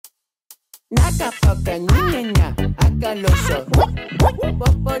Nakapaka nyanya akaloso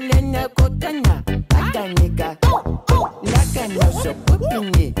Popolena kotana akanika Lakanoso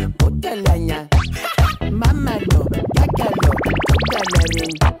pupini putalanya Mamalo kakalo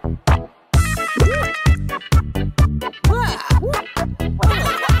putalarin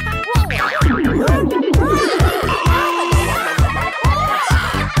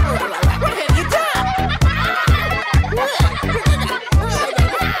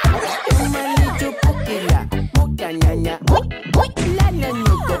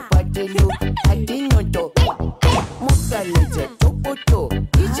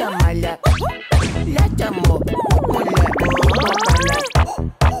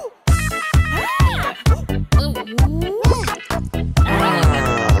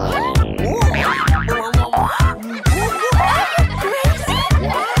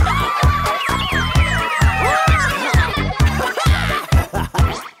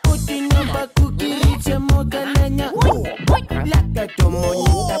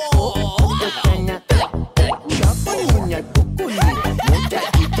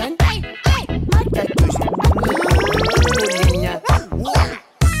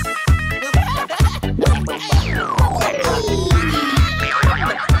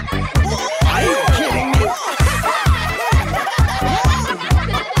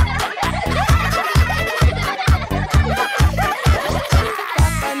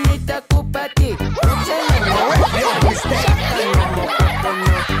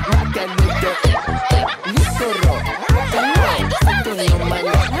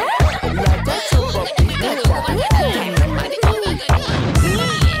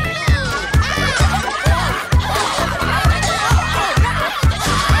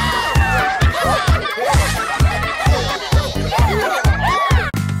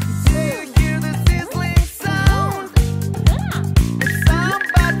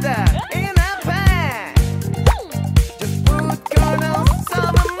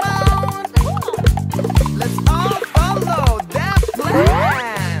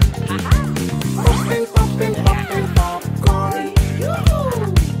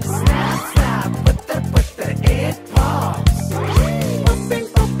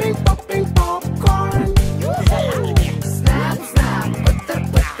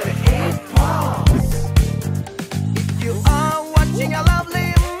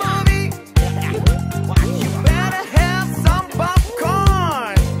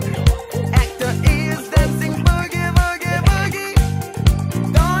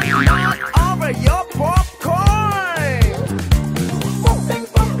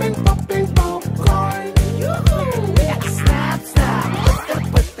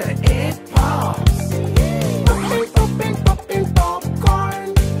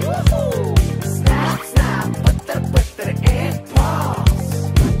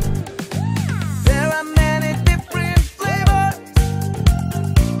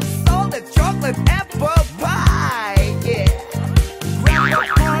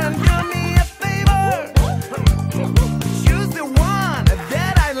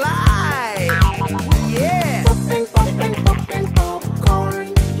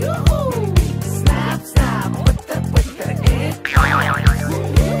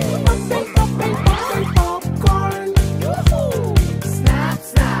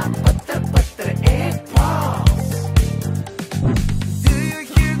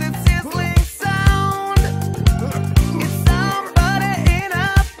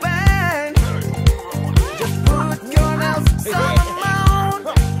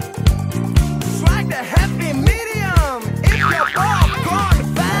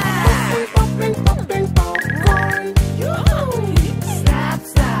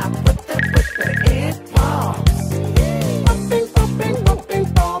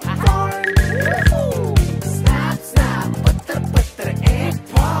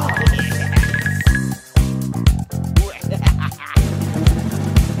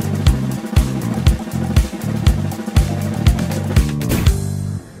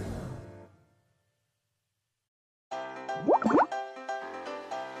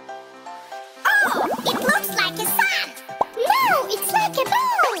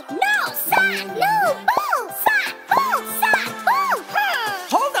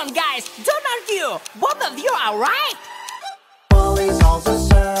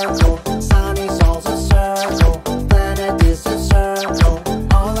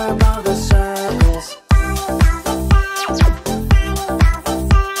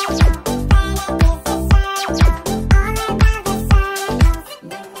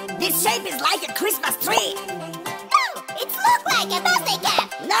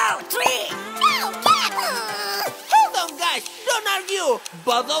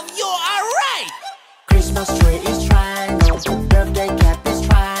Both of you are right. Christmas tree is triangle, birthday cap is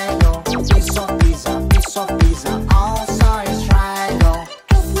triangle, piece of pizza, also is triangle.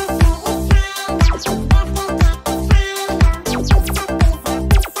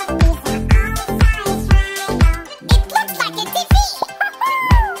 It looks like a TV.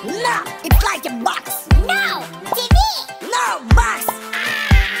 No, it's like a box. No, TV. No, box.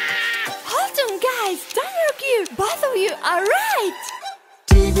 Hold on, guys, don't argue. Both of you are right.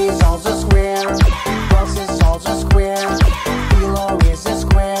 TV's also square, box is also square, pillow is a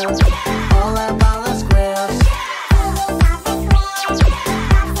square, all about the squares.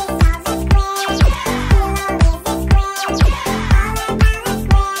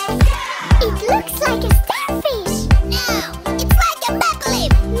 It looks like a starfish. No, it's like a maple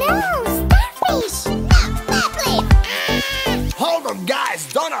leaf. No, starfish. No, maple leaf. Hold on, guys,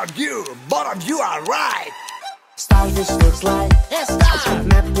 don't argue. Both of you are right. Starfish looks like a star,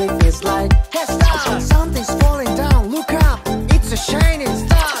 map leaf is like a star. Something's falling down, look up, it's a shining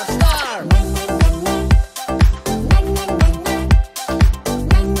star, star.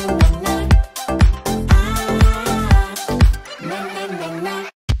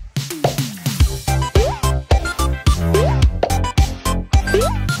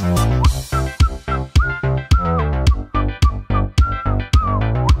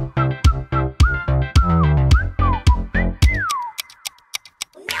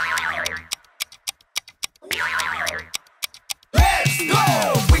 Let's go!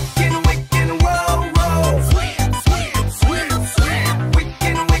 Wicked, wicked, roll, roll. Swim, swim, swim, swim.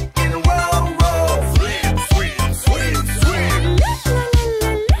 Wicked, wicked, roll, roll. Swim, swim, swim, swim.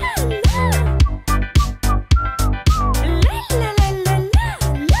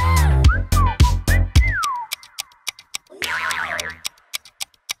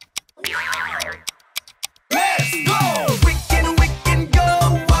 Let's go! Wicked, wicked, go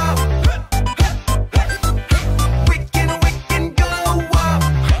up. Wicked, wicked, go up.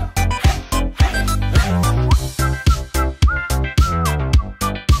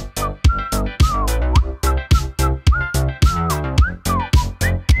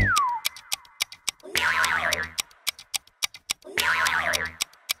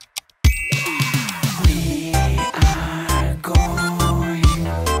 We are going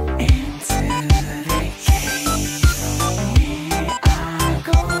into the cave. We are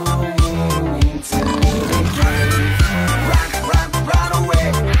going into the cave. Run, run, run away.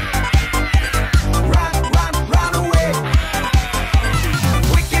 Run, run, run away.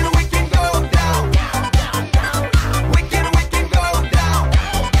 Wicked, wicked, go down. Wicked, wicked, go down.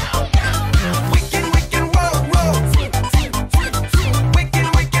 Wicked, wicked, roll, roll. Wicked,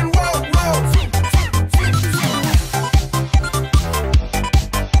 wicked, roll, roll.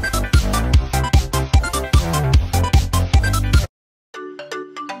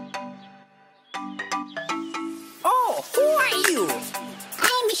 Oh, who are you?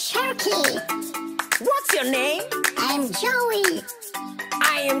 I'm Sharky. What's your name? I'm Joey.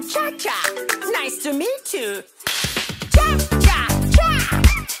 I am Cha-Cha. Nice to meet you. Cha-Cha-Cha.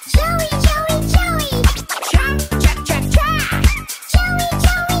 Joey, Joey, Joey. Cha-Cha-Cha-Cha. Joey,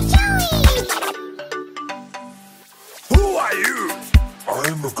 Joey, Joey. Who are you?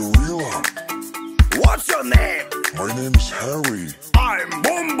 I'm a gorilla. What's your name? My name's Harry. I'm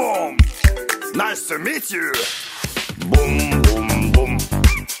Boom Boom. Nice to meet you. Boom, boom, boom.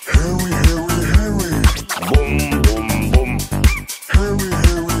 Harry, Harry, Harry. Boom, boom, boom. Harry,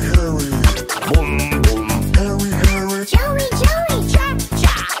 Harry, Harry. Boom, boom. Harry, Harry. Joey, Joey.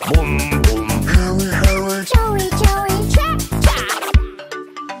 Cha-Cha. Boom, boom. Harry, Harry. Joey, Joey. Cha-Cha.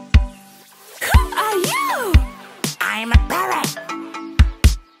 Who are you? I'm a parrot.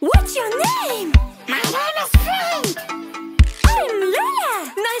 What's your name? My name is Frank. I'm Lola.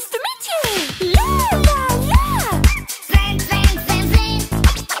 Nice to meet you. La la la. Frank, Frank, Frank, Frank.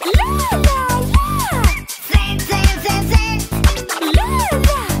 La la la. Frank, Frank, Frank, Frank. La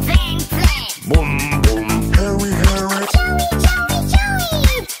la. Frank, Frank. Boom, boom. Harry, Harry. Joey, Joey,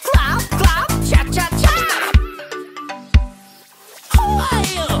 Joey. Clap, clap. Cha-cha-cha. Who are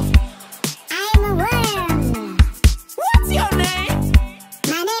you? I'm a worm. What's your name?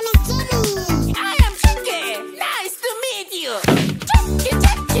 My name is Jimmy. I am Chicky. Nice to meet you. Chicky,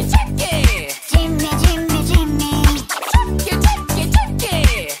 Chicky, Chicky. Jimmy, Jimmy, Jimmy. Chicky, Chicky, Chicky.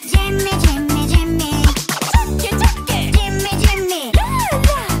 Jimmy, Jimmy, Jimmy. Chicky, Chicky. Jimmy, Jimmy. La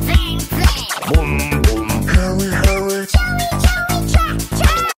la. Frank, Frank. Boom, boom. Harry, Harry. Joey, Joey,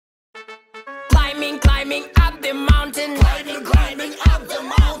 Cha-Cha. Climbing, climbing up the mountain. Climbing, climbing up the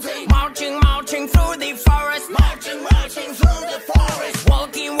mountain. Marching, marching through the forest. Marching, marching through the forest.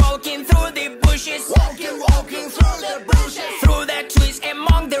 Walking, walking through the bushes. Walking, walking through the bushes. Through the trees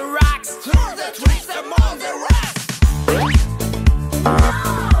among the tracks. Through the trees among the rest.